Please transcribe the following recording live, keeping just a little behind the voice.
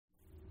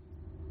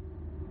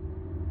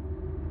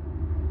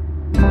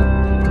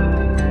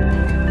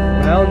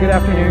Good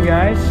afternoon,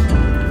 guys.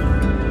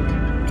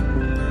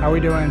 How we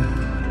doing?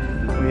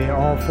 We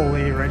all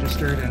fully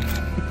registered and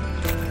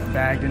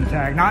bagged and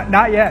tagged?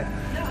 Not yet.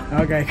 No.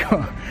 Okay,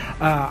 cool.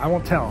 I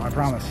won't tell, I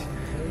promise.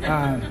 They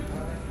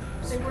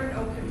weren't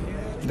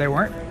open. They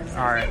weren't?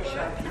 All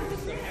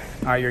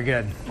right. You're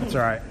good. That's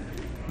all right.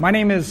 My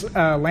name is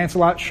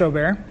Lancelot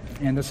Chaubert,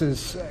 and this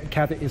is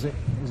Kathleen. Is it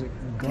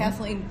Goonan?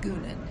 Kathleen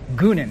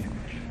Goonan.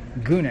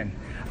 Goonan.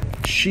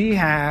 She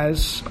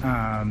has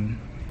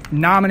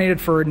nominated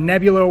for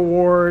Nebula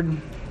Award,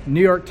 New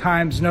York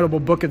Times Notable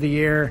Book of the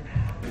Year.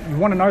 You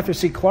won an Arthur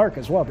C. Clarke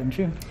as well, didn't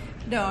you?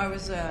 No, I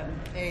was a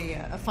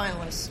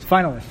finalist.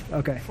 Finalist,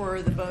 okay.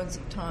 For The Bones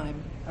of Time.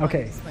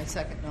 Okay. It's my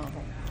second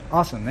novel.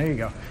 Awesome, there you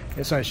go.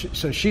 So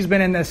she's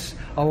been in this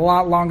a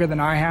lot longer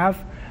than I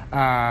have.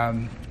 I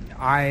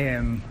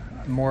am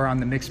more on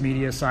the mixed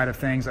media side of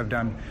things. I've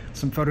done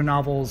some photo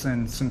novels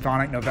and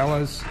symphonic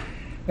novellas.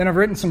 Then I've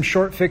written some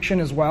short fiction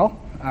as well.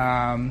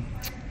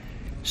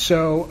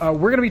 So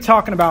we're going to be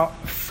talking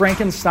about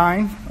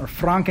Frankenstein, or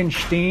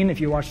Frankenstein,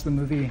 if you watched the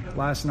movie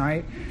last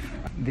night.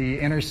 The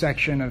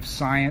intersection of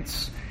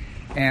science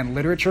and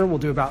literature. We'll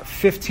do about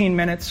 15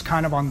 minutes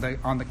kind of on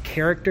the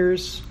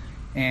characters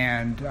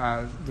and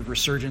the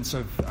resurgence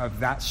of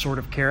that sort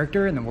of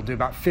character. And then we'll do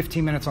about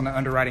 15 minutes on the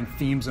underwriting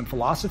themes and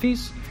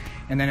philosophies.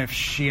 And then if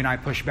she and I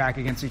push back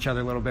against each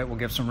other a little bit, we'll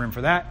give some room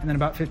for that. And then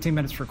about 15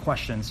 minutes for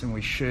questions, and we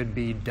should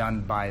be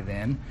done by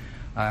then.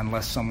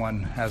 Unless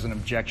someone has an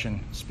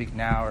objection, speak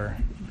now or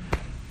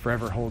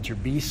forever hold your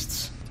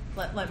beasts.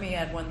 Let me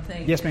add one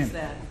thing. Yes, ma'am.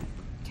 That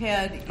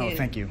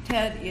thank you.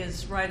 Ted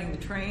is riding the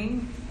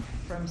train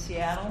from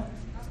Seattle,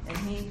 and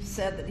he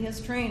said that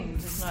his train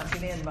does not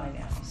get in by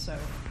now. So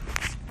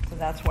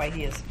that's why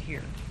he isn't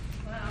here.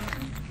 Wow.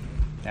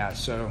 Yeah,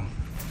 so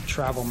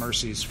travel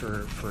mercies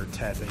for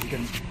Ted.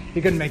 He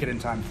couldn't make it in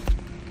time.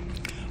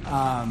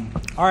 All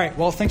right,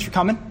 well, thanks for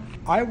coming.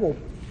 I will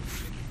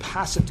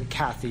pass it to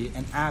Kathy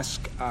and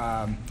ask,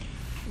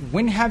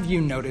 when have you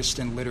noticed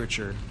in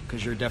literature,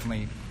 because you're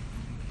definitely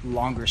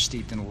longer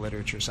steeped in the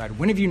literature side,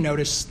 when have you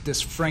noticed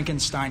this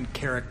Frankenstein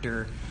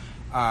character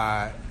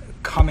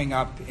coming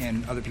up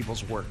in other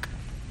people's work?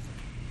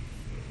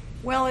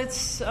 Well,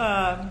 it's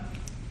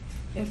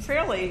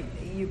fairly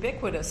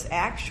ubiquitous,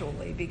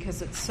 actually,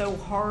 because it's so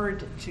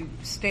hard to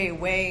stay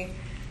away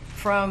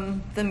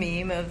from the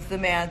meme of the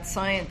mad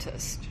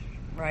scientist,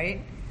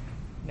 right?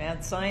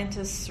 Mad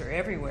scientists are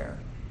everywhere.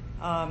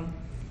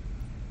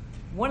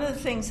 One of the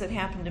things that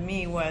happened to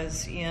me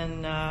was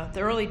in the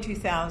early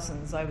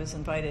 2000s, I was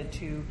invited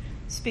to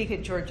speak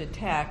at Georgia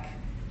Tech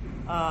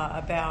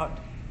about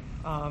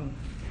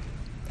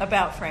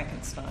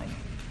Frankenstein,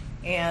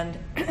 and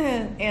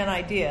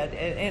I did,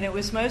 and it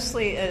was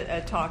mostly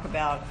a talk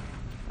about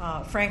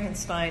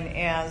Frankenstein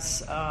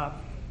as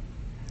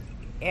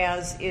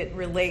it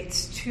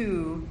relates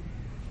to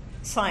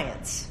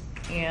science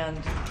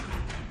and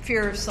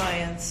fear of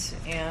science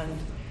and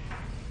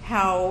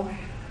how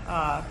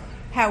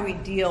we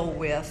deal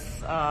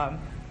with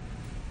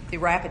the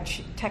rapid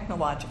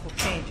technological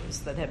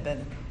changes that have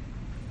been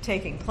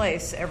taking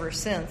place ever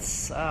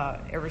since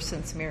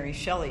Mary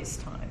Shelley's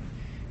time.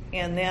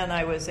 And then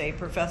I was a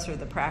professor of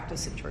the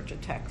practice at Georgia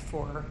Tech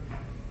for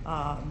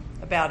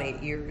about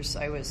 8 years.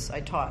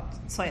 I taught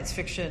science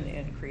fiction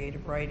and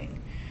creative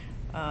writing,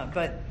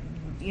 but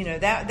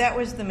that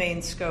was the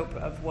main scope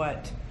of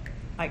what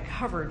I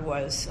covered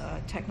was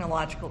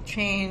technological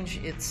change,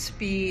 its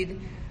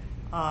speed.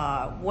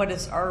 What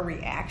is our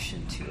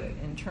reaction to it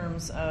in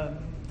terms of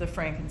the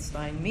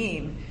Frankenstein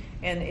meme,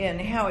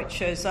 and how it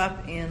shows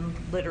up in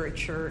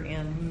literature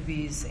and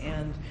movies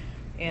and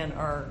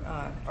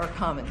our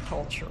common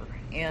culture,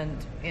 and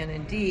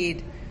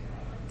indeed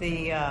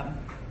the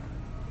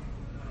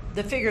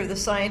figure of the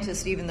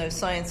scientist, even though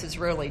science is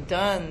rarely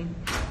done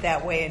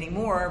that way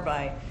anymore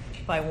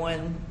by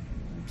one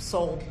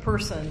sole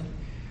person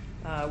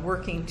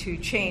working to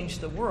change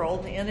the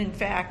world, and in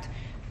fact,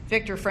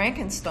 Victor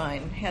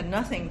Frankenstein had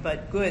nothing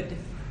but good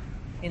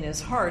in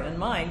his heart and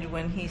mind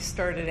when he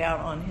started out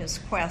on his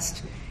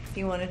quest.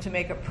 He wanted to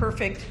make a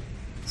perfect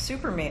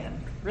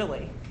Superman,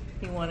 really.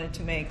 He wanted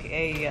to make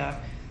a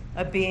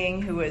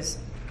being who was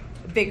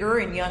bigger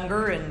and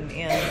younger and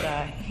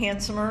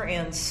handsomer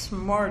and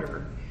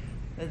smarter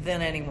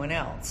than anyone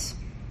else.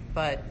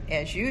 But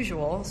as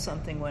usual,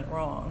 something went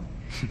wrong.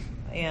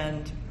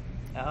 And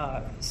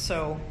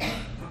so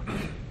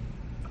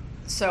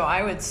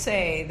I would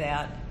say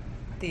that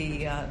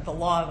the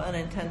law of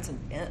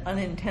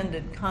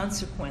unintended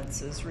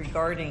consequences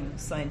regarding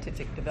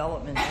scientific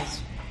development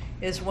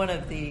is one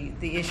of the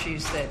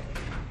issues that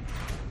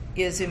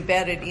is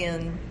embedded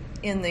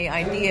in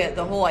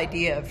the whole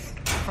idea of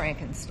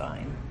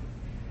Frankenstein.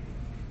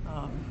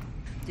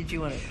 Did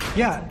you want to?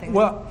 Yeah. Something?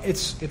 Well,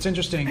 it's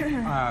interesting.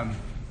 I'm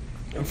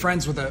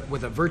friends with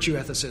a virtue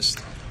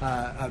ethicist.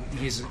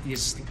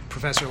 He's a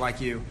professor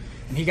like you.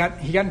 And he got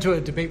into a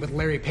debate with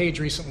Larry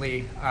Page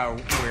recently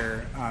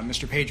where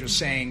Mr. Page was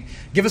saying,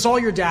 give us all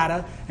your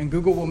data and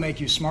Google will make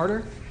you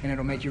smarter and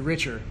it'll make you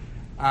richer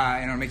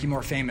and it'll make you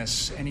more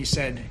famous. And he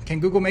said, can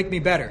Google make me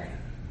better?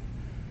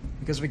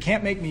 Because if it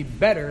can't make me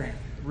better, it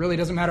really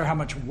doesn't matter how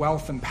much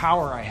wealth and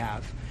power I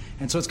have.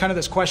 And so it's kind of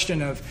this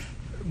question of,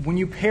 when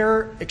you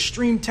pair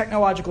extreme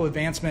technological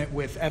advancement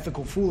with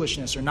ethical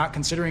foolishness, or not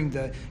considering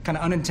the kind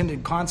of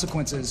unintended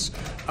consequences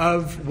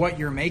of what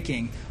you're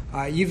making,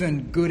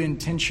 even good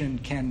intention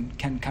can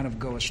kind of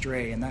go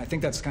astray. And I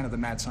think that's kind of the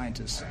mad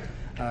scientist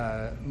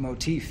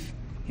motif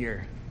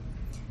here.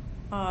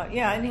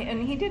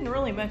 And he didn't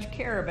really much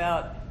care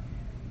about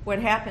what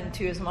happened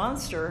to his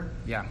monster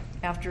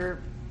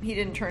after he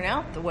didn't turn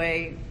out the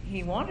way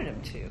he wanted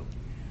him to.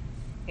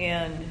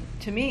 And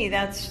to me,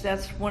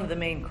 that's one of the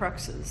main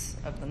cruxes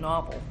of the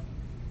novel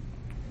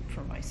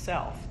for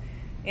myself.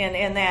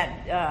 And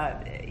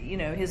that,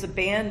 his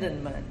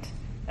abandonment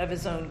of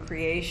his own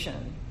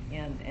creation,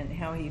 and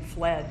how he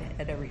fled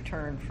at every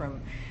turn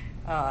from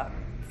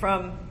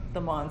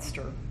the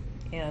monster,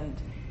 and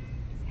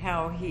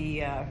how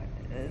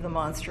the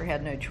monster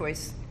had no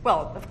choice.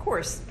 Well, of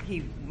course,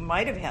 he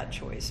might have had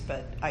choice,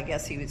 but I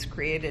guess he was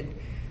created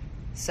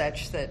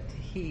such that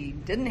he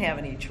didn't have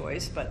any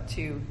choice but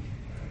to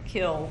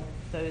kill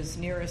those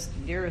nearest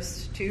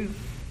to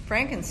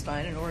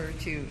Frankenstein in order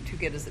to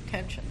get his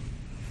attention.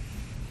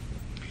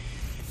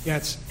 Yeah,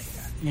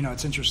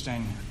 it's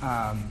interesting.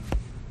 I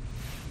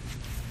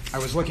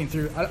was looking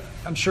through.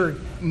 I'm sure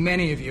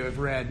many of you have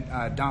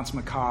read Danse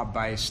Macabre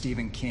by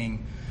Stephen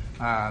King.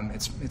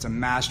 It's a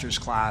master's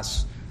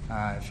class.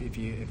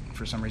 If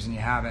for some reason you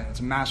haven't, it's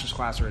a master's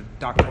class or a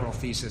doctoral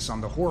thesis on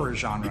the horror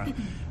genre,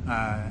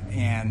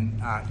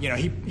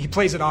 he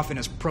plays it off in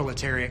his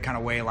proletariat kind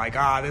of way, like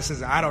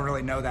I don't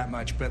really know that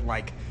much, but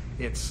like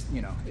it's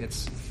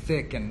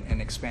thick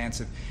and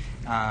expansive,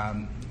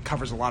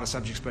 covers a lot of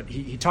subjects, but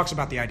he talks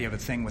about the idea of a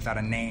thing without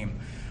a name,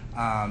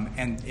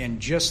 and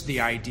just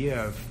the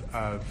idea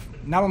of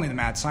not only the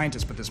mad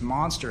scientist, but this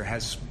monster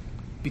has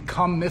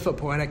become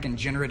mythopoetic and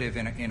generative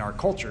in our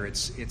culture.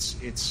 It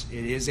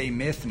is a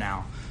myth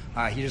now.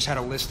 He just had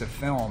a list of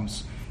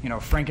films,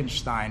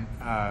 Frankenstein,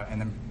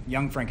 and then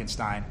Young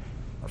Frankenstein,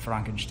 or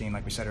Frankenstein,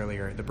 like we said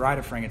earlier, The Bride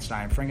of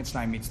Frankenstein,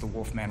 Frankenstein Meets the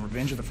Wolfman,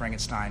 Revenge of the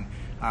Frankenstein,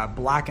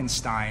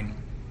 Blackenstein,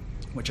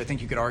 which I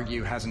think you could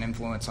argue has an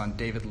influence on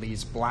David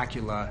Lee's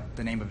Blackula,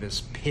 the name of his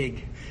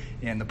pig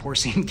in the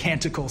Porcine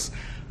Canticles.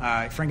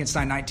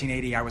 Frankenstein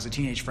 1980, I Was a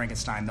Teenage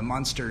Frankenstein. The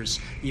Munsters,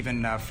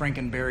 even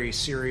Frankenberry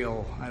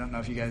cereal. I don't know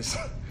if you guys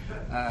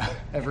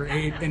ever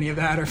ate any of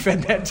that or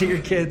fed that to your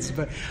kids,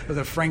 but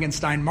the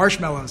Frankenstein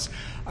marshmallows.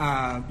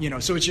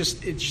 So it's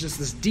just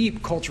this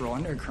deep cultural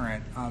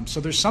undercurrent. So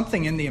there's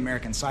something in the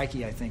American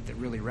psyche, I think, that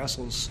really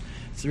wrestles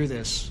through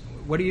this.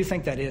 What do you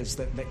think that is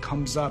that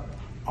comes up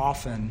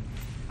often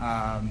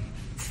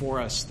for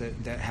us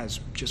that has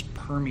just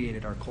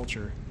permeated our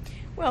culture?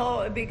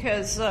 Well,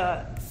 because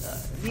the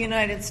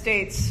United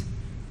States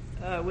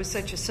was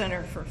such a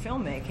center for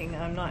filmmaking,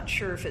 I'm not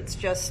sure if it's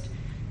just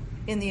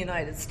in the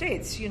United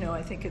States.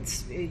 I think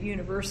it's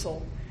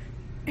universal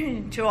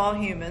to all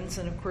humans,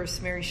 and of course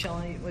Mary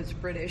Shelley was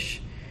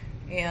British,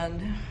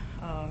 and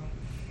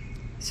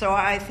so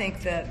I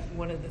think that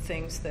one of the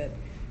things that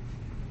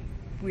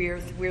we're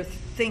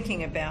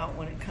thinking about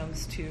when it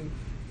comes to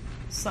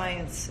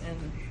science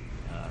and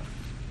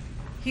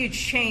huge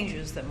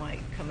changes that might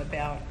come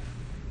about.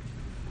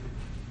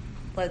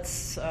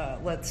 Let's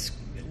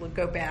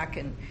go back,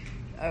 and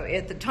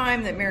at the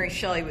time that Mary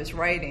Shelley was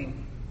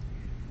writing,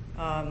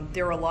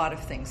 there were a lot of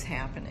things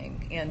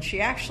happening, and she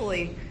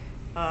actually,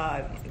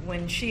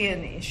 when she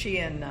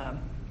and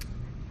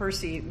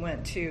Percy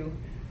went to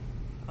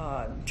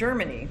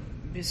Germany,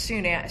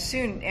 soon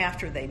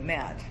after they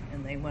met,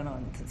 and they went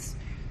on this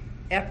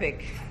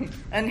epic,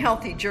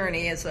 unhealthy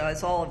journey, as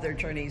all of their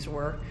journeys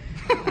were,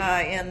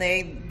 and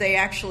they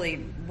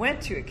actually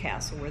went to a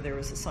castle where there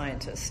was a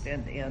scientist,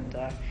 and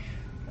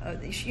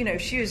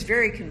she was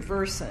very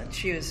conversant.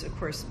 She was, of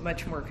course,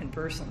 much more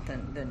conversant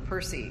than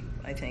Percy,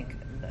 I think,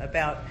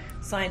 about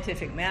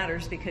scientific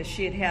matters, because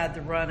she had had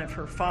the run of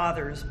her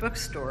father's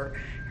bookstore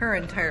her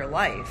entire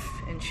life,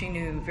 and she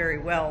knew very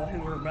well who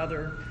her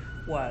mother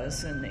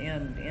was and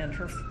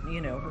her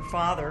her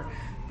father,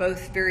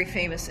 both very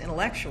famous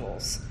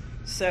intellectuals.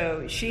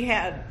 So she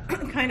had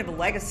kind of a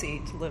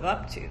legacy to live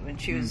up to, and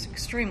she was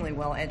extremely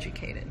well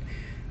educated.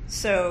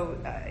 So,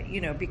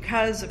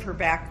 because of her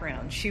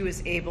background, she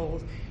was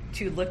able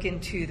to look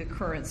into the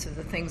currents of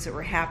the things that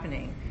were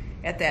happening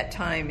at that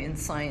time in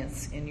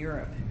science in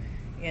Europe.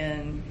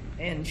 And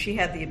she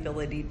had the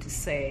ability to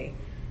say,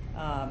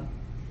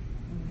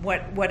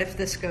 what if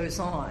this goes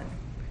on?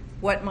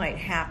 What might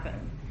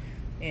happen?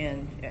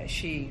 And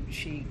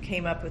she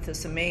came up with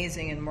this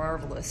amazing and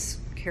marvelous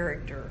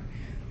character,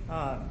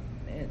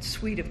 and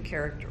suite of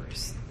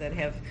characters that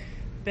have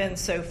been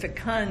so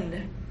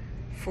fecund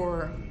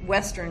for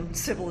Western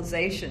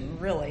civilization,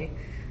 really,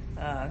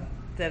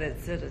 that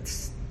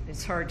it's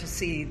hard to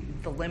see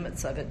the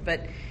limits of it.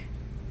 But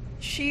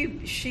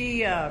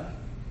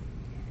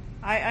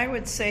I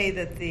would say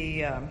that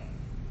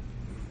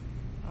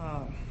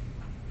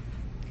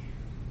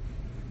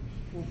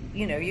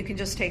you can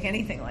just take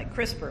anything like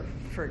CRISPR,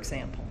 for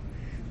example.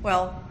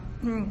 Well,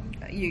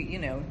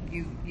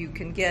 you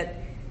can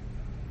get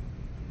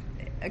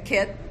a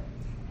kit,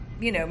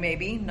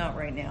 maybe, not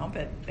right now,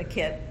 but a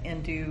kit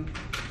and do,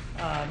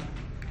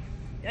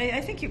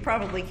 I think you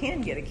probably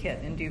can get a kit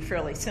and do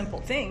fairly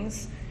simple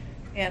things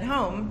at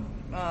home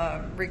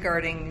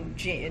regarding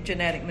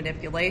genetic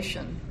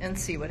manipulation and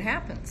see what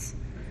happens.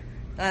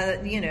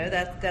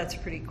 That's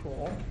pretty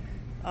cool.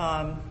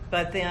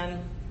 But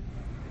then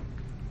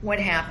what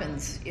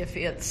happens if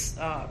it's,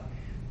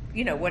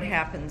 what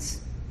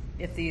happens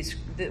if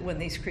when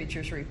these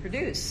creatures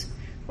reproduce?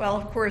 Well,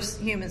 of course,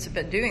 humans have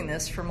been doing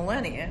this for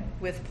millennia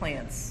with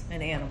plants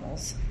and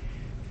animals,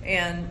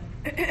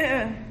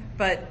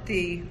 but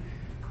the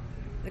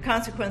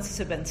consequences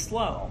have been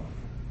slow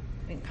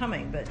in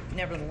coming. But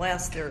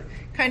nevertheless, they're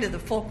kind of the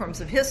fulcrums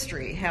of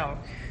history. How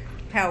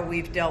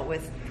we've dealt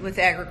with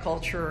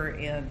agriculture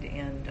and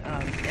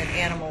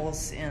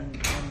animals and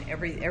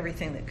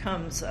everything that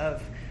comes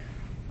of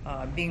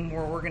being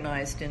more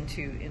organized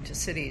into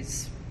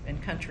cities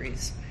and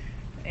countries,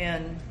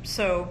 and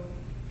so.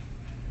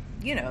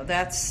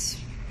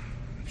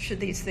 Should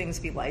these things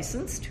be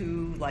licensed?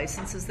 Who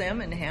licenses them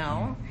and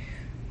how?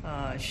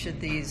 Should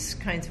these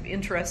kinds of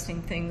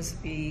interesting things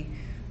be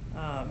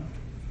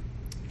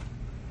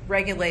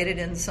regulated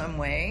in some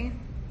way?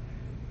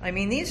 I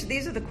mean,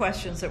 these are the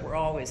questions that we're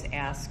always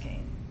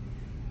asking.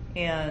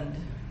 And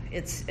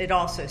it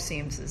also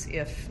seems as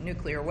if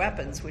nuclear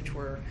weapons, which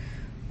were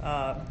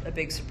a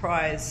big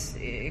surprise,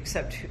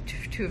 except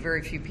to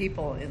very few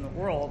people in the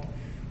world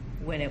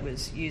when it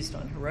was used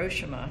on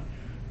Hiroshima,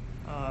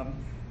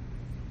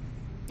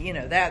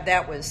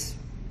 that was,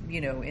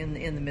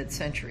 in the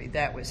mid-century,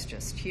 that was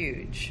just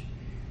huge,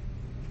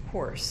 of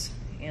course.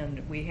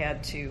 And we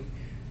had to,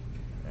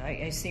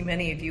 I see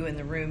many of you in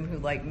the room who,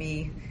 like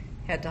me,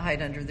 had to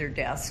hide under their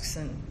desks.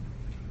 And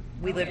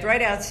we lived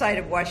right outside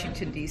of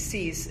Washington,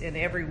 D.C., and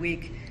every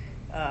week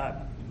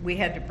we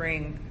had to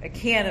bring a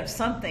can of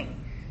something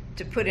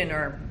to put in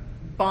our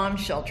bomb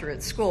shelter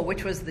at school,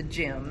 which was the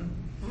gym.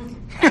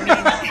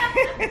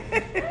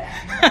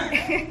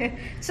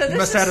 So you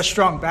must have had a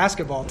strong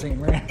basketball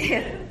team, right?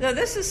 No,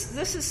 this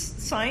is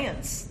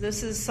science.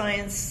 This is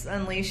science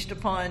unleashed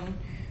upon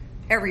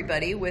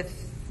everybody,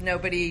 with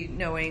nobody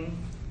knowing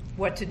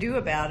what to do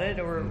about it,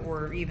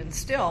 or even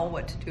still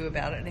what to do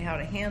about it and how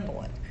to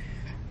handle it.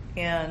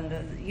 And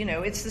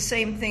it's the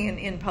same thing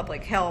in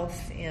public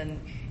health, in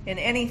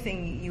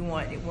anything you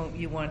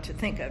want to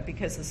think of,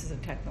 because this is a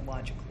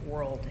technological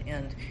world,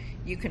 and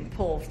you can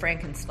pull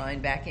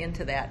Frankenstein back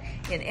into that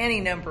in any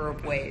number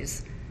of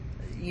ways,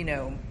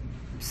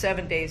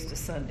 7 days to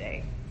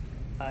Sunday,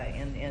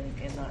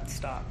 and not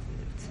stop.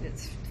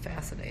 It's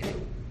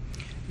fascinating.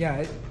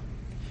 Yeah,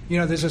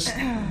 there's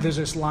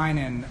this line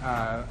in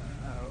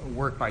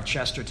work by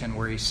Chesterton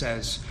where he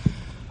says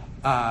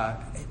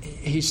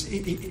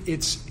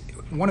it's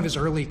one of his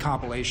early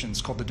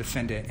compilations called The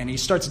Defendant, and he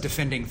starts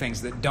defending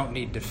things that don't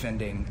need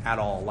defending at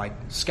all, like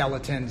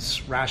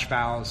skeletons, rash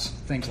vows,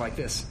 things like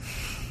this.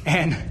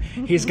 And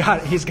he's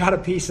got a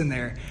piece in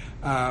there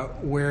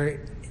where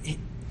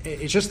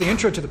it's just the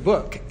intro to the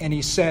book, and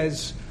he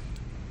says,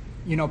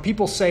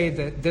 people say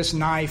that this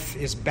knife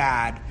is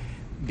bad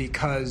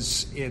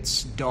because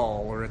it's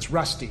dull or it's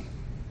rusty.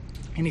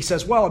 And he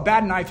says, well, a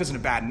bad knife isn't a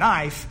bad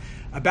knife.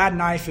 A bad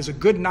knife is a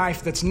good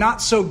knife that's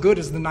not so good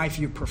as the knife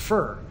you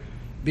prefer.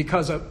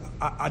 Because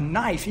a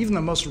knife, even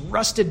the most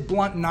rusted,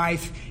 blunt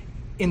knife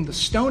in the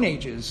Stone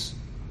Ages,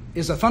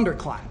 is a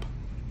thunderclap.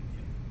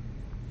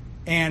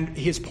 And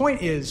his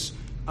point is,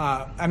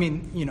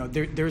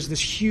 there's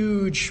this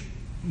huge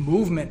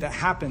movement that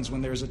happens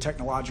when there's a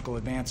technological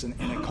advance in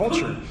a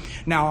culture.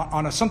 Now,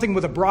 on something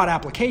with a broad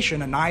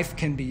application, a knife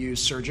can be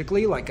used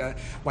surgically, like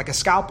a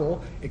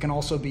scalpel. It can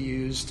also be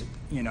used,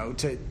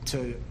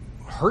 to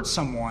hurt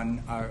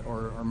someone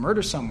or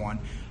murder someone.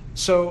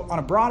 So, on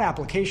a broad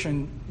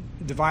application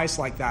device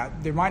like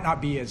that, there might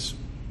not be as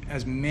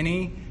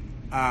many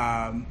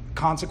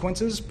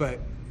consequences, but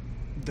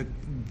the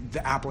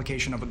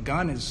application of a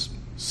gun is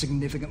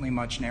significantly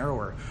much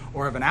narrower.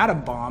 Or of an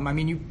atom bomb,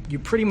 you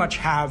pretty much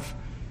have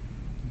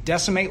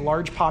decimate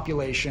large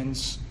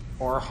populations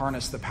or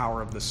harness the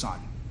power of the sun.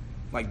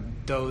 Like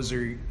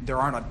there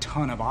aren't a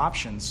ton of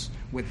options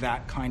with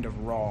that kind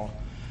of raw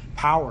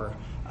power.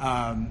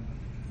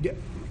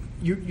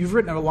 You've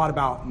written a lot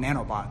about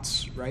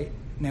nanobots, right?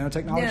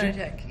 Nanotechnology?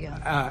 Nanotech,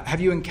 yeah. Have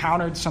you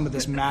encountered some of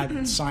this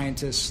mad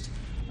scientist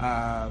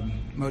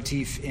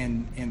motif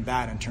in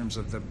that, in terms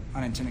of the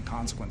unintended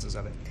consequences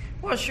of it?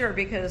 Well, sure,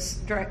 because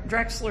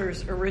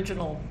Drexler's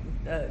original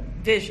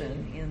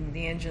vision in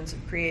The Engines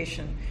of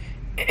Creation,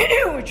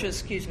 which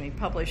was,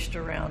 published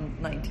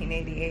around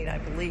 1988, I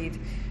believe,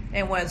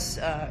 and was,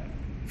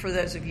 for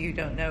those of you who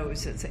don't know,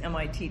 it's an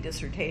MIT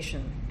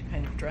dissertation,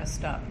 kind of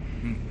dressed up.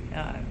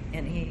 Mm-hmm.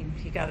 And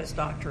he got his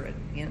doctorate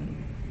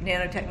in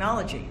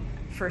nanotechnology,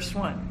 first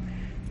one.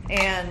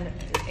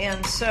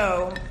 And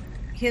so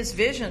his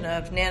vision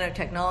of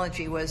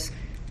nanotechnology was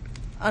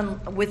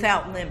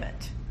without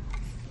limit.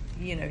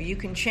 You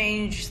can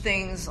change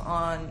things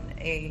on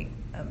a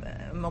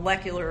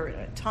molecular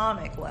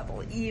atomic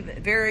level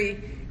even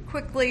very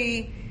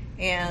quickly,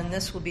 and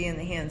this will be in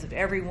the hands of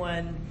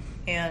everyone,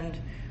 And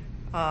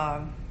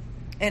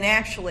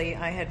actually,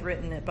 I had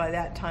written it, by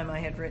that time I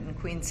had written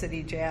Queen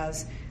City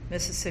Jazz,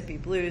 Mississippi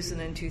Blues,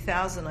 and in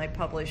 2000 I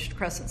published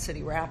Crescent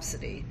City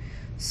Rhapsody.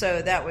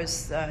 So that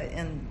was,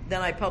 and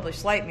then I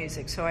published Light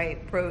Music, so I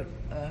wrote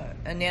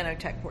a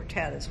nanotech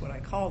quartet is what I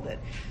called it.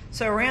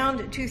 So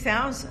around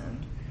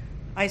 2000,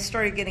 I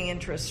started getting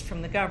interest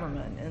from the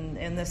government,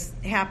 and this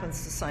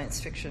happens to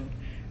science fiction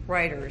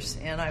writers,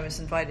 and I was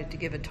invited to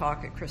give a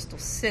talk at Crystal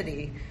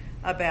City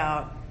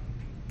about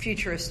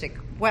futuristic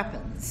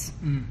weapons.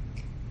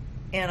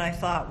 And I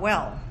thought,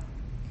 well,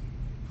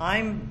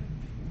 I'm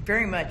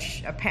very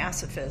much a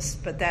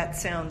pacifist, but that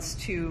sounds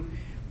too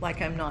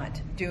like I'm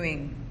not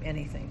doing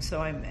anything. So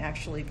I'm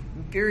actually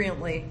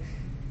virulently,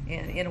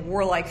 in a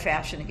warlike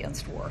fashion,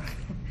 against war.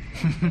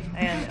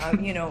 And,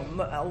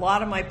 a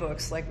lot of my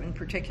books, like in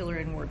particular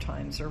in war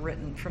times, are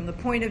written from the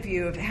point of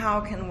view of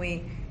how can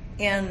we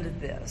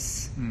end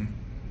this?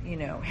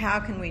 How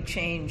can we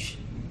change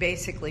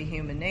basically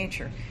human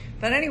nature?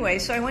 But anyway,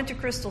 so I went to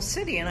Crystal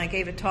City and I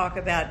gave a talk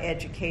about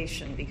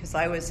education because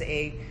I was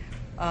a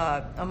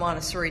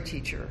Montessori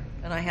teacher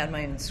and I had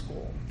my own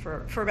school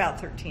for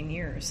about 13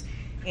 years.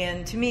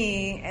 And to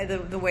me,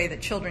 the way that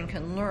children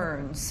can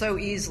learn so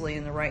easily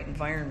in the right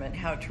environment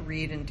how to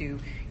read and do,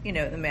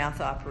 the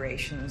math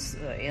operations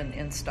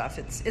and stuff,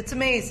 it's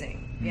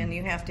amazing. And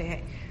you have to...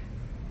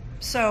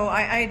 So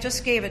I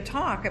just gave a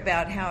talk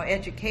about how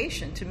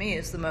education, to me,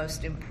 is the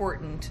most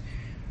important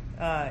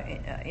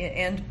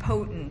and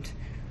potent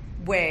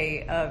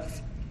way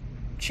of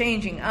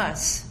changing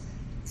us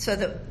so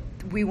that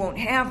we won't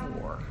have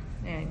war.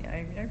 And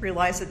I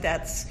realize that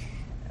that's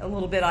a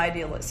little bit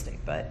idealistic,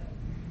 but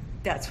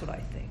that's what I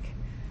think.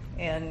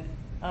 And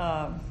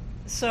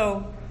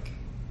so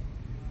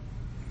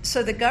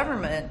the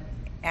government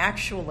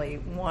actually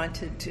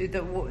wanted to,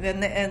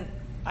 and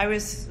I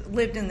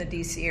lived in the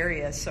D.C.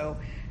 area, so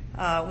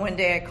one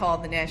day I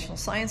called the National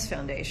Science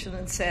Foundation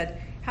and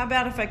said, how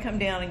about if I come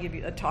down and give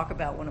you a talk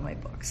about one of my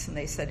books? And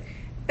they said,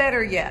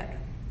 better yet,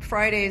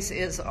 Fridays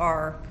is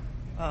our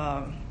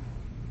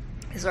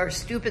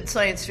stupid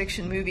science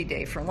fiction movie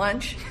day for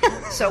lunch.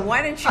 So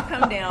why don't you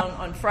come down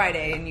on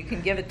Friday and you can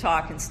give a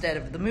talk instead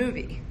of the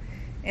movie?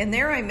 And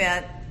there I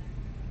met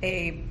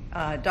a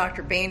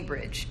Dr.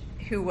 Bainbridge,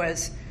 who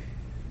was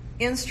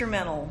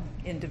instrumental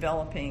in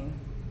developing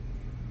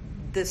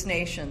this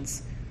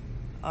nation's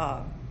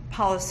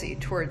policy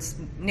towards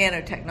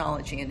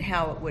nanotechnology and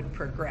how it would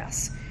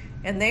progress.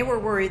 And they were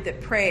worried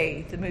that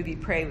Prey, the movie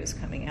Prey, was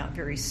coming out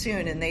very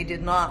soon, and they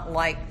did not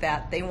like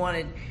that. They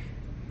wanted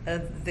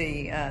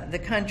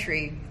the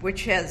country,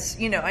 which has,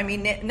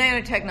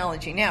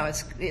 nanotechnology now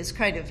is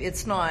kind of,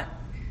 it's not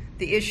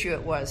the issue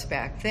it was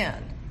back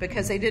then,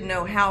 because they didn't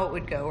know how it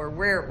would go or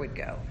where it would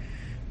go.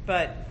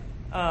 But,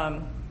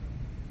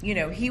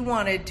 he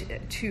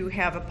wanted to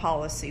have a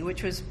policy,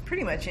 which was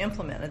pretty much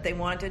implemented. They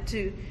wanted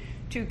to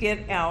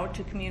get out,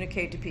 to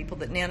communicate to people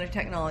that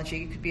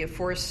nanotechnology could be a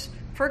force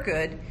for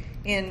good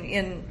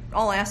in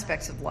all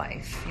aspects of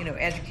life,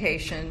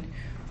 education,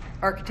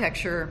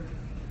 architecture,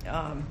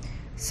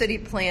 city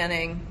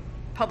planning,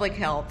 public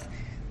health,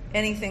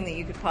 anything that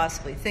you could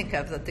possibly think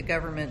of that the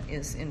government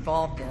is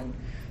involved in,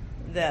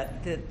 that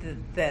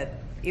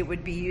it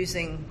would be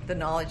using the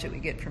knowledge that we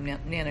get from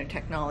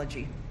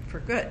nanotechnology for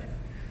good.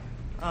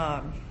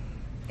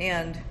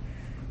 And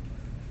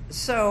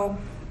so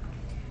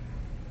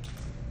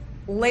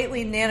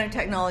lately,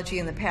 nanotechnology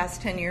in the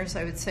past 10 years,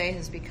 I would say,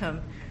 has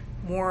become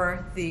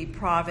more the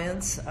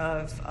province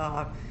of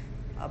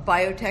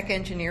biotech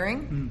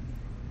engineering.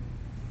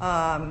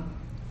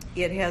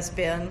 It has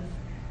been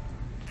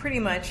pretty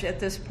much at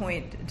this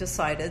point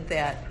decided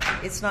that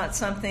it's not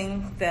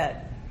something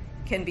that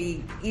can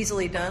be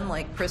easily done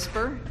like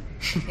CRISPR.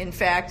 In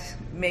fact,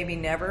 maybe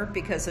never,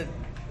 because of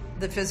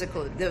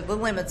the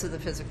limits of the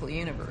physical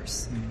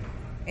universe.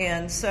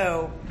 And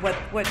so what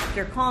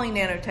they're calling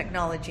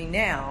nanotechnology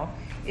now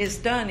is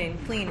done in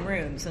clean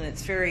rooms, and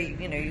it's very,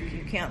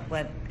 you can't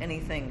let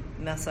anything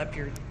mess up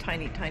your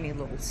tiny, tiny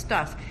little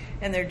stuff.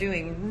 And they're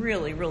doing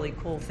really, really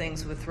cool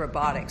things with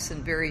robotics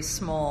and very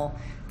small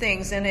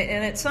things. And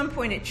at some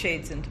point it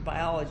shades into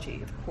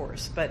biology, of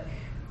course, but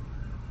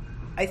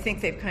I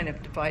think they've kind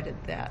of divided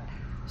that.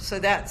 So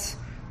that's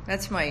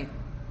my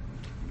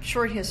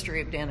short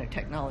history of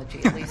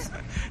nanotechnology, at least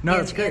no,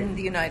 in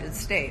the United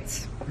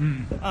States.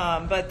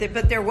 But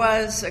there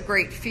was a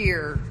great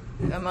fear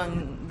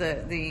among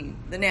the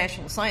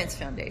National Science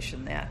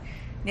Foundation that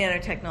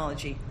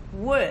nanotechnology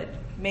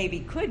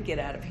could get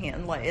out of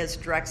hand, like as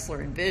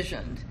Drexler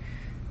envisioned,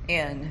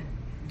 and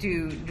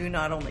do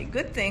not only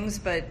good things,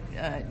 but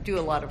do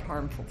a lot of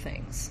harmful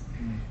things.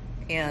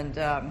 And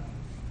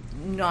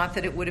not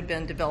that it would have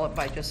been developed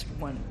by just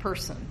one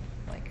person,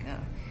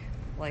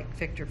 like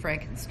Victor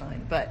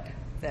Frankenstein, but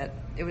that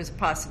it was a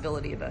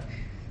possibility of a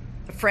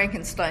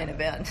Frankenstein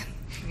event,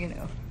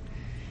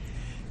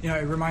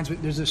 It reminds me,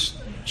 there's this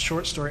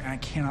short story, and I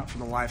cannot for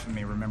the life of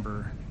me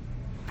remember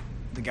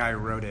the guy who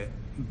wrote it,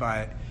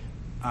 but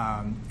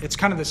it's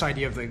kind of this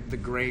idea of the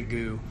gray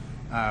goo,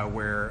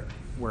 where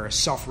where a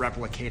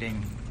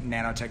self-replicating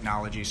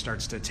nanotechnology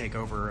starts to take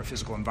over a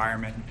physical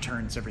environment and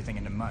turns everything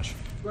into mush.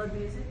 Blood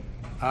Music?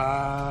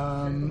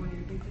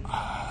 I'm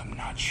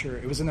not sure.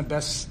 It was in the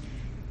best.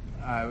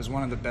 It was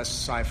one of the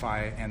best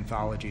sci-fi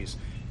anthologies.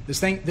 This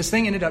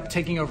thing ended up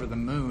taking over the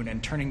moon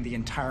and turning the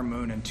entire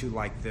moon into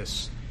like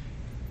this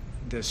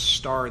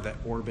star that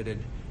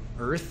orbited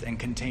Earth and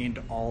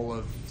contained all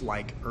of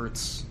like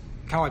Earth's,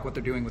 kind of like what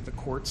they're doing with the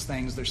quartz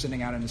things they're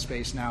sending out into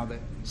space now. That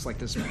it's like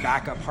this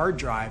backup hard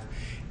drive.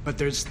 But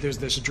there's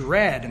this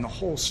dread in the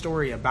whole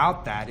story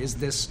about that. Is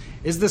this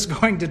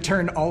going to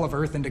turn all of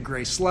Earth into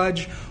gray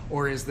sludge,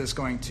 or is this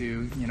going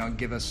to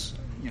give us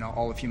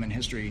all of human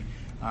history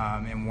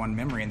in one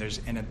memory?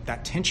 And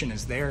that tension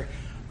is there.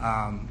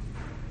 I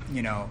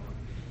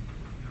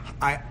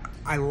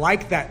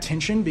like that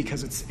tension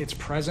because it's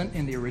present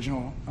in the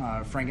original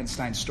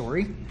Frankenstein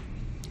story.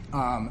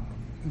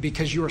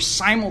 Because you are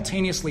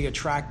simultaneously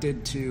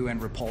attracted to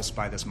and repulsed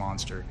by this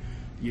monster.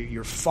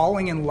 You're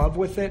falling in love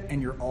with it, and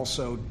you're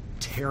also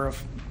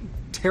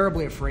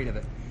terribly afraid of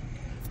it.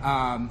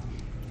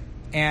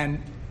 And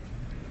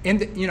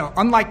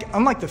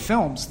unlike the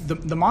films,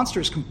 the monster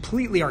is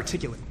completely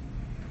articulate.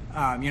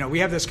 We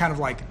have this kind of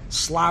like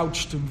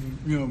slouched,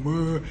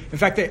 in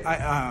fact,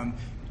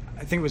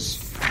 I think I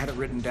had it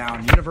written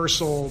down.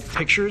 Universal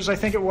Pictures, I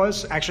think it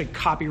was, actually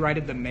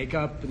copyrighted the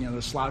makeup,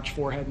 the slouch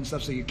forehead and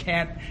stuff, so you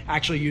can't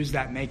actually use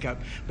that makeup.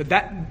 But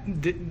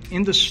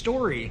in the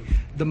story,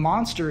 the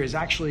monster is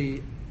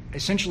actually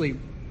essentially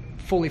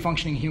fully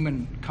functioning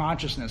human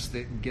consciousness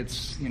that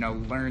gets,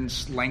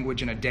 learns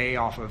language in a day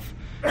off of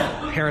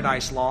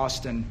Paradise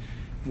Lost and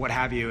what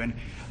have you.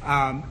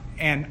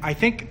 And I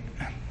think,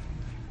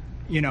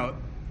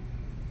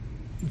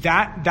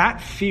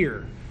 that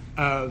fear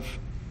of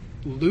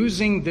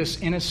losing this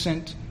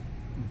innocent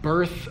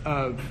birth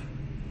of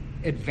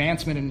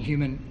advancement in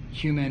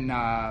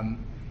human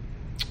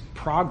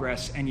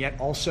progress, and yet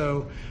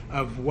also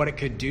of what it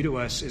could do to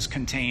us, is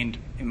contained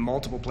in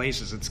multiple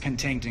places. It's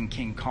contained in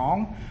King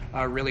Kong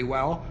really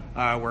well,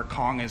 where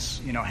Kong is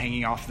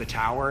hanging off the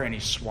tower and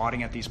he's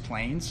swatting at these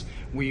planes.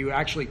 Where you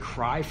actually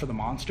cry for the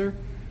monster.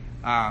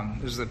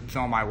 This is the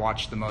film I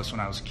watched the most when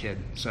I was a kid,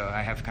 so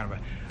I have kind of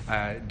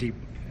a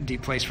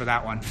deep place for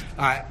that one.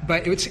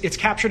 But it's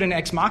captured in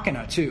Ex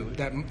Machina too.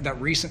 That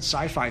recent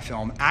sci-fi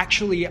film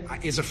actually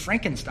is a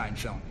Frankenstein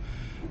film,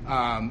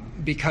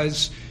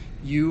 because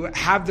you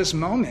have this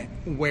moment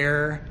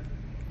where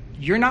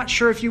you're not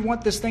sure if you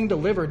want this thing to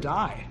live or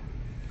die,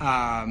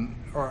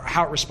 or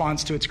how it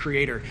responds to its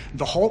creator.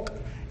 The Hulk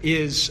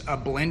is a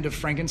blend of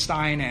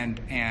Frankenstein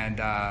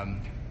and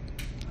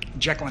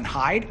Jekyll and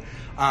Hyde,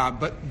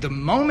 but the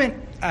moment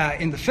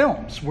in the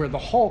films where the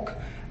Hulk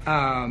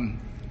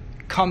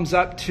comes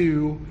up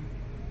to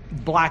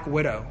Black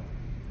Widow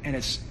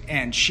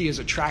and she is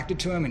attracted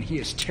to him, and he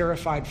is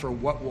terrified for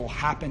what will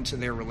happen to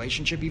their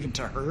relationship, even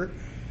to her,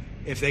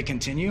 if they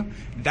continue.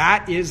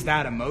 That is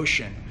that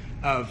emotion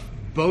of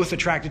both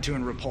attracted to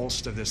and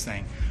repulsed of this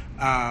thing.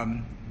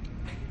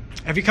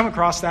 Have you come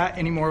across that,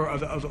 any more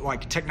of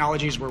like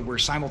technologies where we're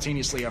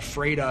simultaneously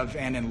afraid of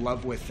and in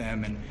love with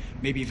them, and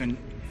maybe even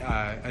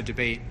a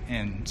debate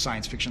in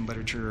science fiction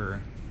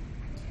literature?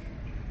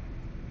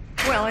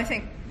 Well, I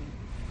think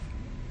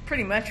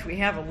pretty much we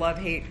have a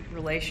love-hate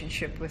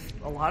relationship with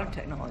a lot of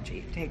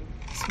technology. Take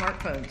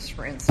smartphones,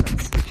 for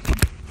instance.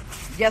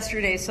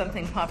 Yesterday,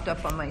 something popped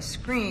up on my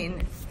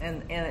screen,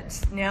 and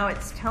it's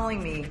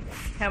telling me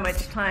how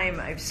much time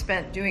I've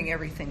spent doing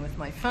everything with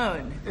my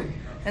phone.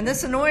 And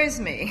this annoys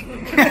me.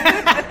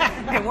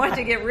 I want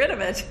to get rid of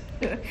it.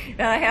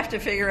 And I have to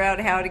figure out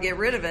how to get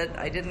rid of it.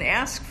 I didn't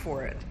ask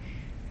for it.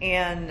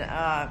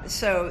 And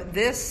so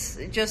this,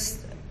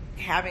 just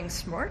having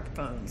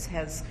smartphones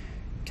has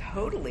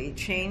totally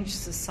changed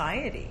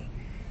society,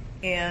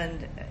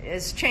 and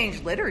has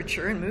changed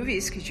literature and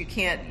movies, because you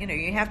can't,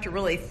 you have to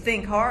really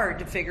think hard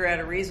to figure out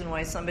a reason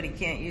why somebody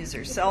can't use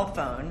their cell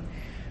phone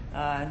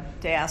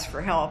to ask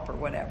for help or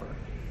whatever.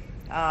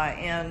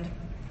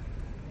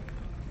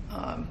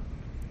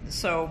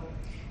 So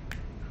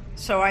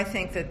I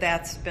think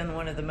that's been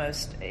one of the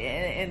most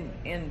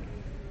and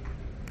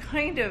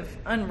kind of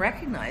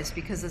unrecognized,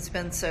 because it's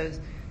been so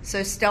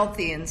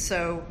stealthy and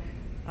so.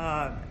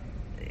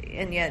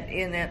 And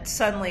yet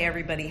suddenly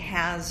everybody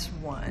has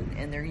one,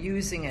 and they're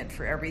using it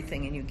for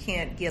everything, and you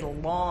can't get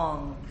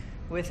along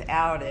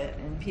without it.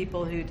 And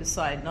people who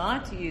decide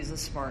not to use a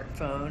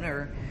smartphone,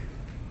 or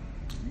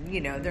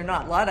they're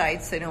not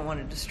Luddites, they don't want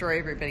to destroy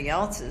everybody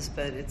else's,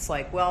 but it's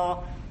like,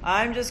 well,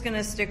 I'm just going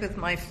to stick with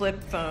my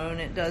flip phone.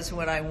 It does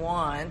what I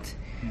want.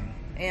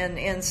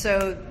 And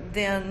so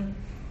then,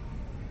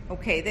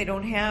 okay, they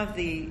don't have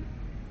the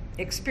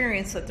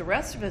experience that the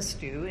rest of us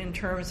do in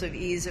terms of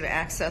ease of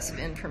access of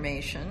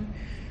information,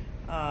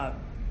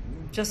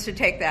 just to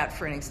take that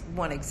for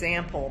one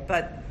example.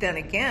 But then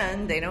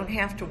again, they don't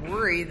have to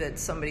worry that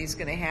somebody's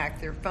going to hack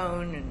their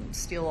phone and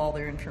steal all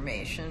their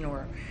information,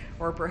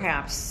 or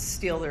perhaps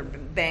steal their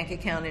bank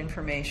account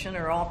information,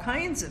 or all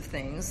kinds of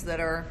things that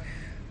are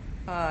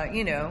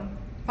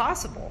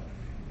possible.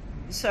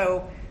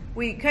 So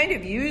we kind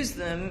of use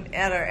them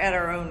at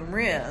our own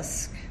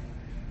risk,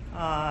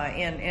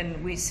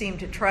 and we seem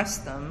to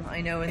trust them.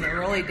 I know in the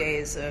early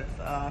days of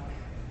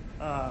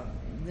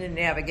the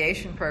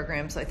navigation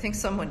programs, I think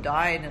someone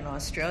died in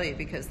Australia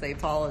because they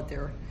followed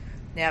their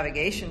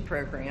navigation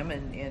program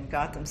and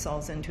got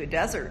themselves into a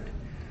desert.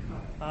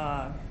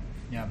 Yeah.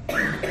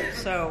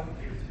 So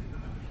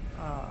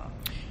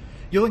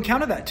you'll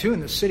encounter that too in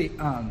the city.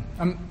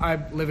 I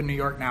live in New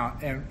York now,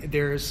 and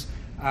there's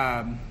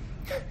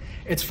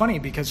it's funny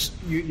because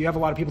you have a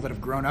lot of people that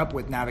have grown up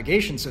with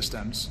navigation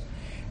systems,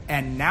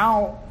 and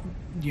now,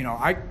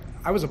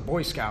 I was a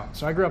Boy Scout,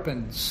 so I grew up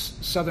in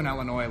southern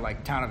Illinois,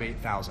 like town of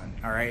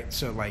 8,000. All right,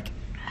 so like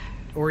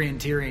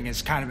orienteering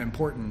is kind of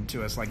important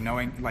to us, like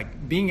knowing,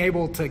 like being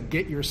able to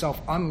get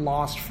yourself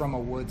unlost from a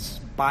woods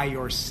by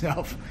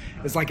yourself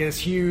is like this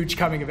huge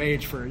coming of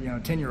age for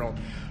 10-year-old.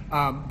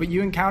 But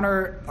you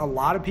encounter a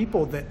lot of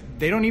people that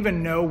they don't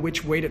even know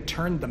which way to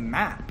turn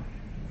the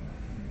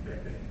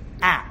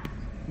app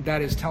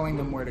that is telling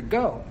them where to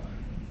go.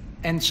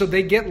 And so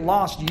they get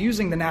lost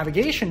using the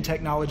navigation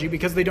technology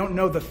because they don't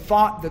know the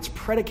thought that's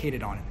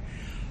predicated on it.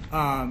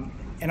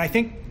 And I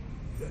think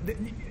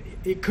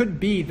it could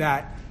be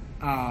that,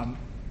 a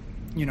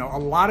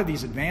lot of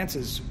these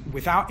advances,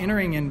 without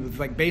entering in with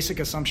like basic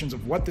assumptions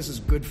of what this is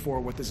good for,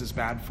 what this is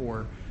bad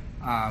for,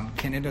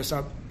 can end us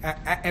up,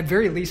 at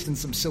very least, in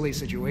some silly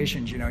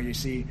situations. You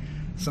see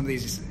some of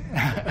these,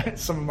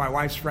 some of my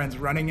wife's friends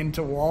running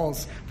into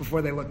walls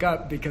before they look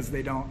up because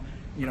they don't,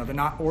 they're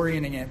not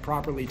orienting it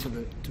properly to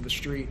the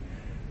street.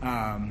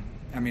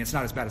 It's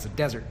not as bad as a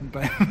desert,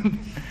 but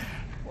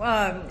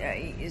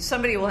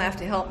somebody will have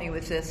to help me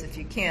with this if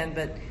you can.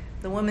 But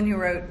the woman who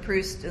wrote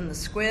Proust and the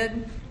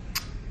Squid,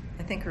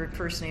 I think her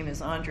first name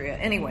is Andrea.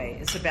 Anyway,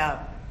 it's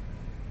about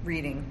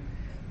reading,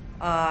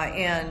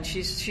 and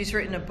she's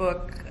written a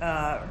book.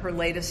 Her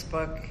latest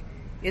book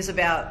is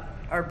about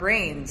our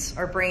brains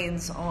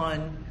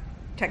on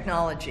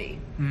technology.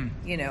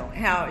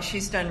 How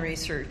she's done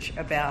research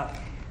about.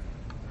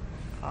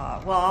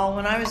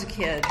 When I was a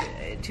kid,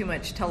 too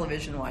much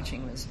television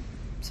watching was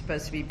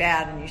supposed to be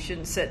bad, and you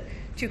shouldn't sit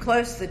too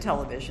close to the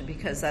television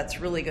because that's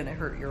really going to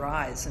hurt your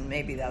eyes, and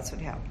maybe that's what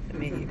happened to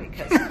me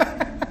because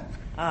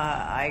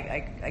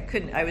I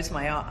couldn't. I was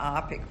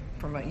myopic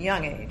from a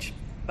young age,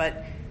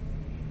 but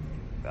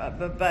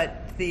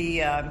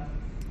the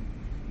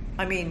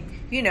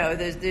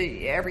there's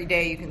every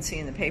day you can see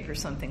in the paper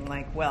something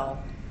like,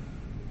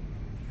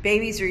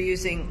 babies are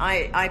using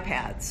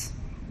iPads.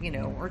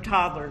 Or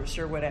toddlers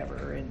or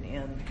whatever,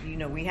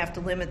 and we have to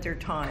limit their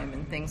time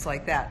and things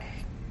like that.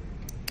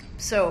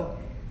 So,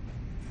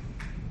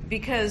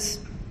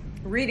 because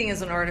reading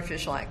is an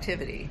artificial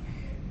activity,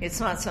 it's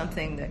not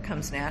something that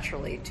comes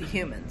naturally to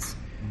humans.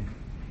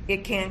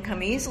 It can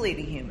come easily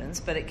to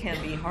humans, but it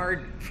can be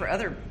hard for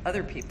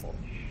other people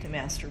to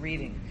master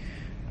reading.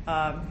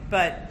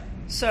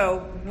 So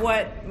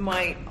what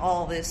might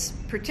all this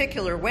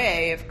particular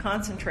way of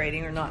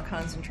concentrating or not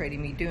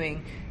concentrating be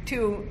doing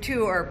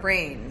to our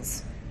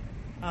brains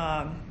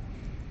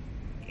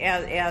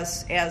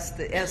as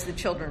the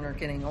children are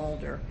getting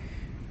older?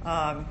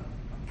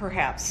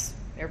 Perhaps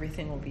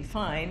everything will be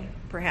fine.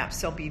 Perhaps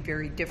they'll be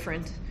very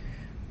different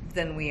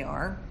than we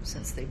are,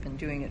 since they've been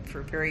doing it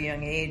for a very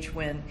young age,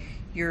 when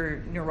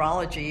your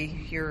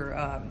neurology, your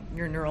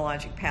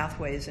neurologic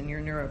pathways and your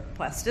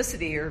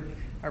neuroplasticity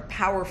are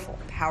powerful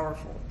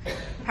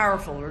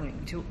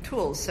learning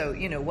tools. So,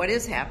 what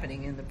is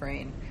happening in the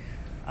brain?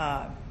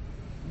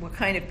 What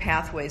kind of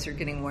pathways are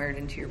getting wired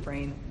into your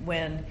brain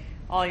when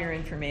all your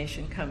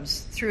information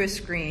comes through a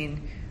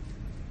screen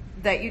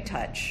that you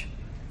touch,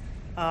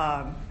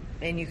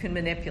 and you can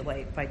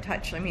manipulate by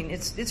touch?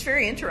 It's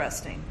very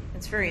interesting.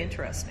 It's very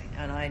interesting,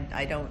 and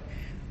I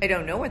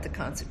don't know what the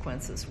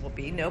consequences will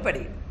be.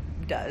 Nobody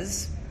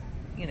does.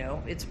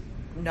 It's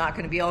not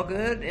going to be all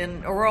good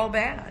or all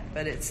bad,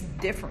 but it's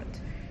different.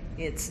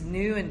 It's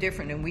new and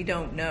different, and we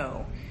don't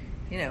know.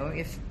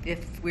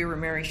 If we were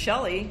Mary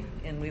Shelley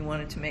and we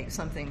wanted to make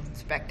something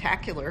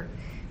spectacular,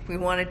 if we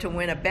wanted to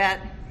win a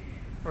bet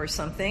or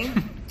something,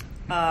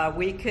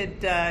 we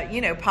could,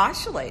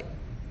 postulate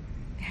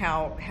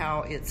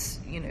how it's,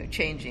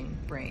 changing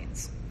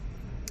brains,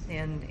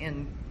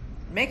 and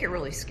make it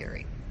really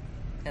scary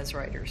as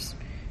writers.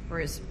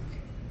 Whereas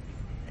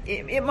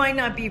it might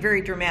not be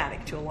very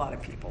dramatic to a lot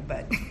of people,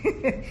 but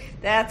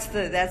that's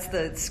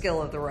the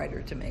skill of the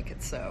writer to make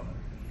it so.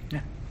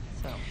 Yeah.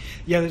 So.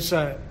 Yeah, there's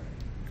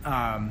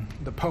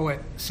the poet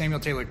Samuel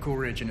Taylor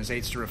Coleridge in his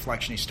Aids to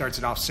Reflection. He starts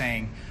it off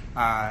saying,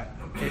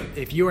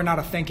 "If you are not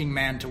a thinking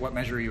man, to what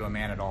measure are you a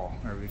man at all?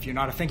 Or if you're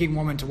not a thinking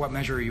woman, to what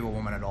measure are you a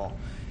woman at all?"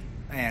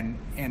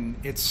 And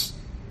it's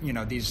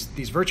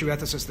these virtue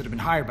ethicists that have been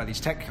hired by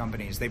these tech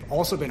companies. They've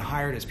also been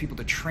hired as people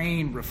to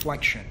train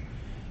reflection,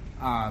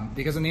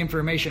 because in the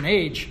information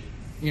age,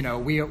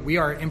 we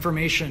are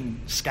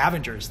information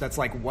scavengers. That's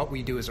like what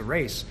we do as a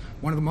race.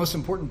 One of the most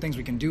important things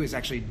we can do is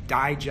actually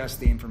digest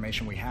the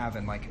information we have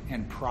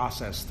and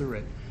process through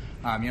it.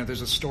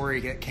 There's a story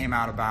that came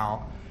out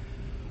about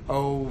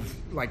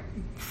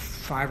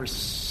 5 or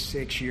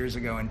 6 years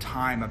ago in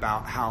Time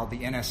about how the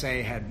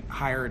NSA had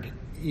hired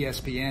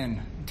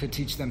ESPN to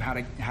teach them how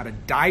to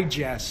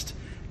digest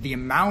the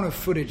amount of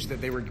footage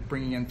that they were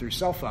bringing in through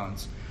cell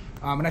phones.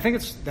 And I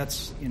think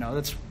that's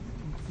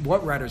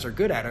what writers are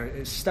good at,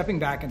 is stepping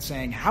back and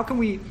saying, how can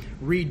we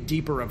read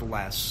deeper of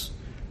less?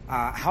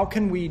 How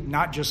can we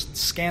not just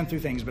scan through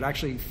things, but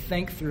actually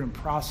think through and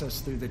process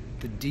through the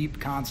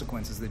deep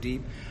consequences, the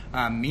deep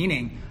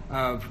meaning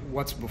of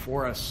what's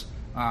before us?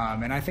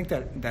 And I think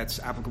that's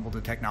applicable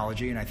to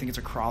technology, and I think it's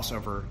a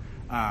crossover.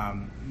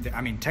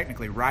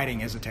 Technically,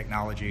 writing is a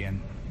technology, and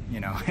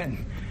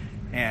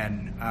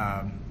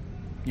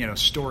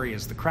story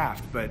is the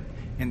craft. But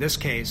in this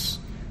case,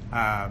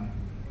 how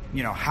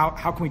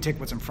can we take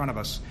what's in front of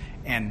us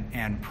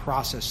and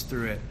process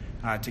through it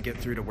to get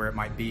through to where it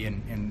might be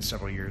in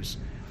several years?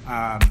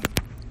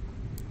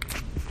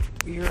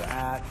 We're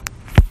at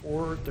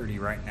 4:30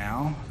 right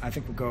now. I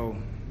think we'll go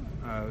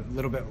a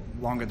little bit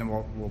longer than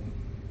we'll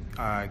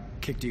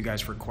kick to you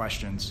guys for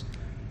questions.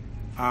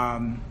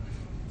 One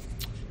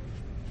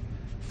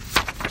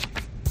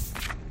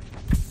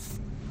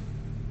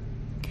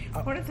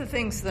of the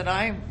things that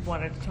I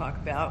wanted to talk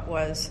about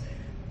was,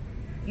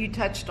 you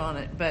touched on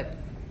it, but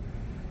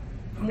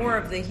more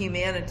of the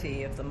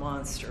humanity of the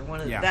monster.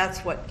 That's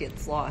what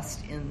gets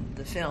lost in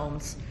the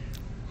films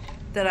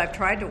that I've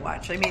tried to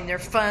watch. I mean, they're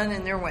fun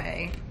in their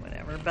way,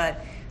 whatever, but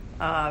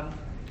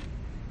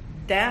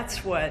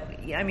that's what,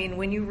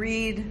 when you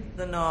read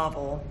the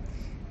novel,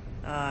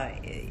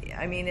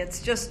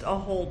 it's just a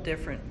whole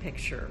different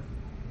picture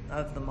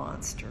of the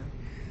monster.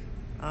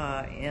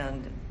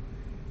 And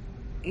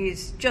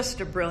he's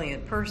just a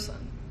brilliant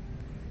person,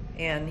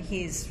 and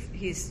he's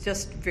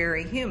just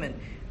very human.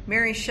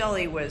 Mary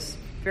Shelley was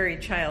very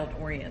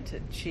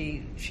child-oriented.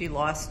 She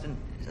lost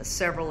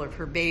several of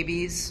her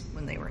babies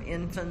when they were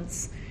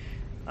infants,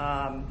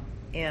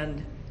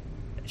 and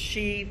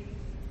she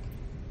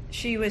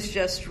was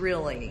just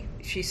really,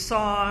 she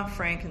saw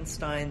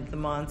Frankenstein, the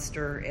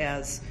monster,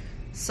 as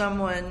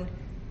someone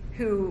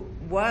who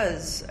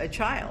was a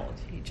child.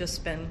 He'd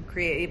just been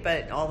created,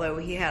 but although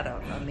he had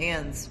a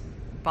man's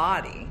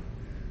body,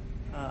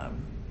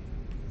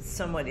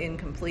 somewhat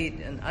incomplete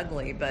and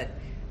ugly, but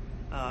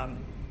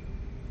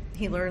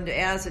he learned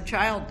as a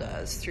child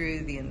does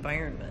through the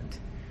environment.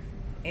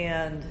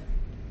 And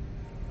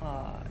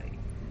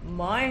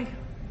my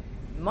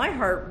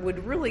heart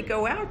would really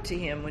go out to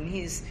him when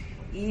he's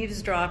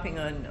eavesdropping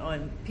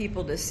on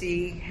people to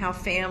see how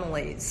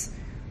families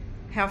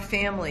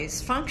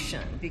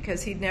function,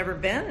 because he'd never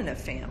been in a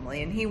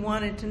family, and he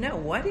wanted to know,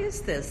 what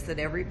is this that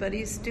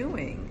everybody's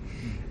doing?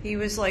 He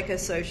was like a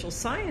social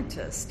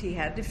scientist. He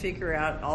had to figure out all